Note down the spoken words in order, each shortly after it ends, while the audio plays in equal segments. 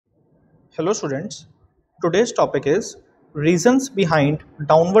Hello students, today's topic is reasons behind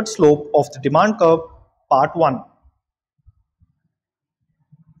downward slope of the demand curve part 1.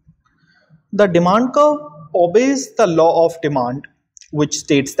 The demand curve obeys the law of demand which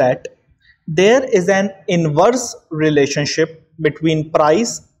states that there is an inverse relationship between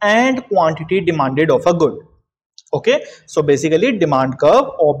price and quantity demanded of a good. Okay, so basically demand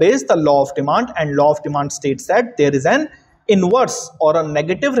curve obeys the law of demand, and law of demand states that there is an inverse or a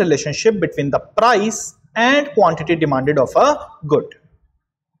negative relationship between the price and quantity demanded of a good.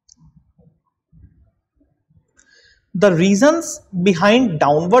 The reasons behind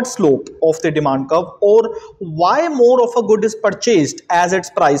downward slope of the demand curve, or why more of a good is purchased as its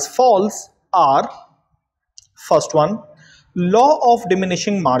price falls, are: first one, law of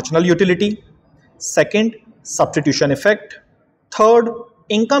diminishing marginal utility; second, substitution effect; third,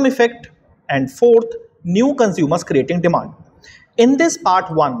 income effect; and fourth, new consumers creating demand. In this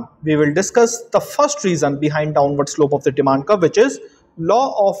part 1, we will discuss the first reason behind downward slope of the demand curve, which is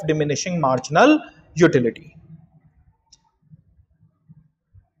law of diminishing marginal utility.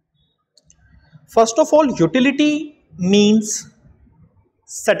 First of all, utility means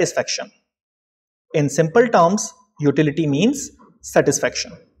satisfaction. In simple terms, utility means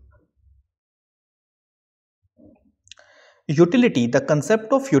satisfaction. Utility, the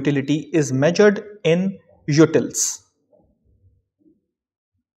concept of utility is measured in utils.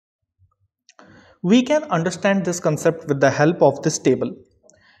 We can understand this concept with the help of this table.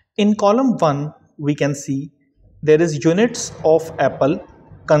 In column 1, we can see there is units of apple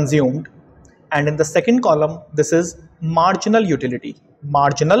consumed, and in the second column, this is marginal utility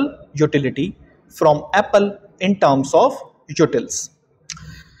from apple in terms of utils.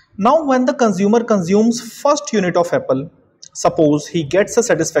 Now, when the consumer consumes first unit of apple, suppose he gets a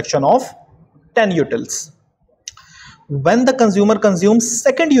satisfaction of 10 utils. When the consumer consumes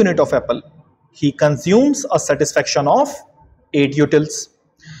second unit of apple, he consumes a satisfaction of 8 utils.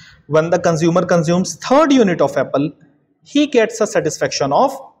 When the consumer consumes third unit of apple, he gets a satisfaction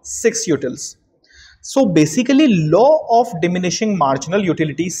of 6 utils. So basically, law of diminishing marginal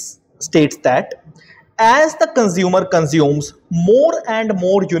utility states that as the consumer consumes more and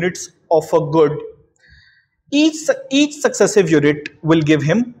more units of a good, each successive unit will give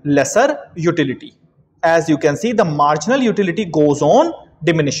him lesser utility. As you can see, the marginal utility goes on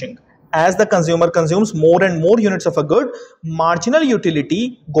diminishing. As the consumer consumes more and more units of a good, marginal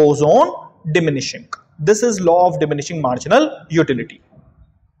utility goes on diminishing. This is law of diminishing marginal utility.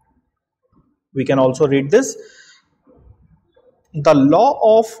 We can also read this. The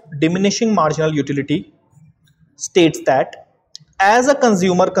law of diminishing marginal utility states that as a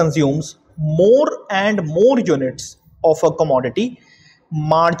consumer consumes more and more units of a commodity,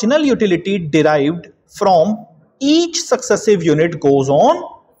 marginal utility derived from each successive unit goes on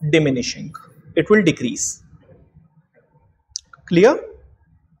diminishing. It will decrease. Clear?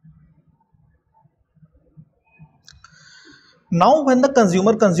 Now, when the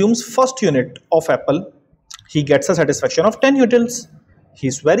consumer consumes first unit of apple, he gets a satisfaction of 10 utils. He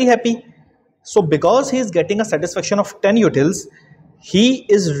is very happy. So because he is getting a satisfaction of 10 utils, he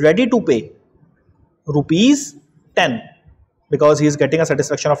is ready to pay rupees 10. Because he is getting a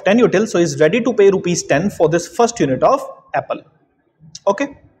satisfaction of 10 utils, so he is ready to pay rupees 10 for this first unit of apple.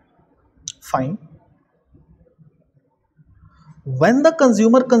 Okay, fine. When the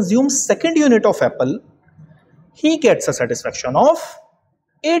consumer consumes second unit of apple, he gets a satisfaction of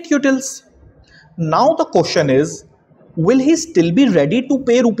 8 utils. Now the question is, will he still be ready to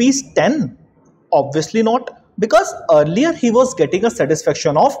pay rupees 10? Obviously not, because earlier he was getting a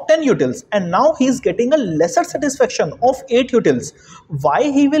satisfaction of 10 utils and now he is getting a lesser satisfaction of 8 utils. Why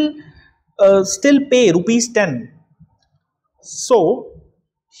he will still pay rupees 10? So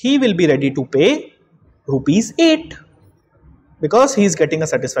he will be ready to pay rupees 8 because he is getting a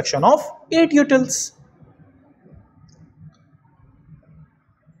satisfaction of 8 utils.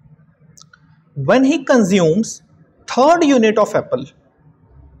 When he consumes third unit of apple,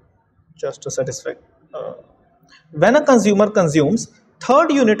 just to satisfy, when a consumer consumes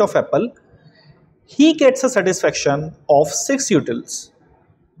third unit of apple, he gets a satisfaction of 6 utils.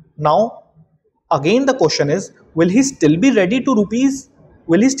 Now, again the question is, will he still be ready to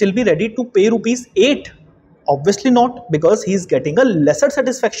pay rupees 8? Obviously not, because he is getting a lesser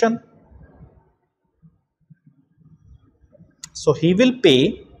satisfaction. So he will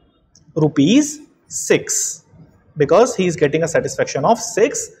pay rupees 6 because he is getting a satisfaction of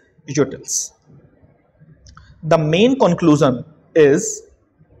 6 utils. The main conclusion is,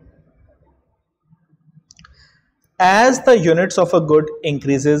 as the units of a good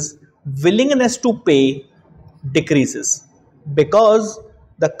increases, willingness to pay decreases, because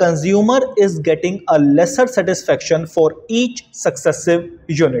the consumer is getting a lesser satisfaction for each successive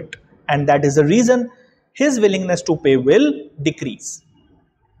unit, and that is the reason his willingness to pay will decrease.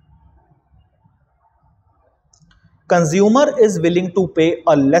 Consumer is willing to pay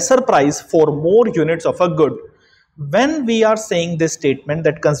a lesser price for more units of a good. When we are saying this statement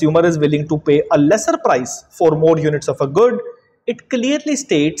that consumer is willing to pay a lesser price for more units of a good, it clearly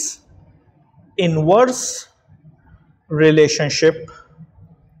states inverse relationship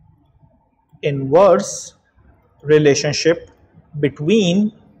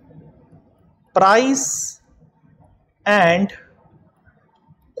between price and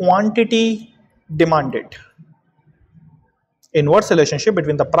quantity demanded. Inverse relationship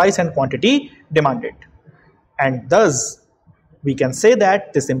between the price and quantity demanded. And thus, we can say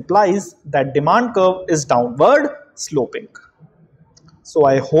that this implies that demand curve is downward sloping. So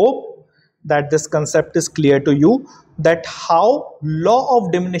I hope that this concept is clear to you, that how law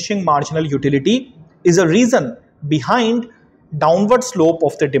of diminishing marginal utility is a reason behind downward slope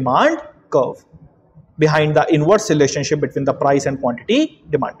of the demand curve, behind the inverse relationship between the price and quantity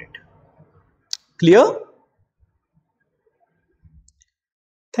demanded. Clear?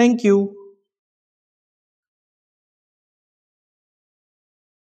 Thank you.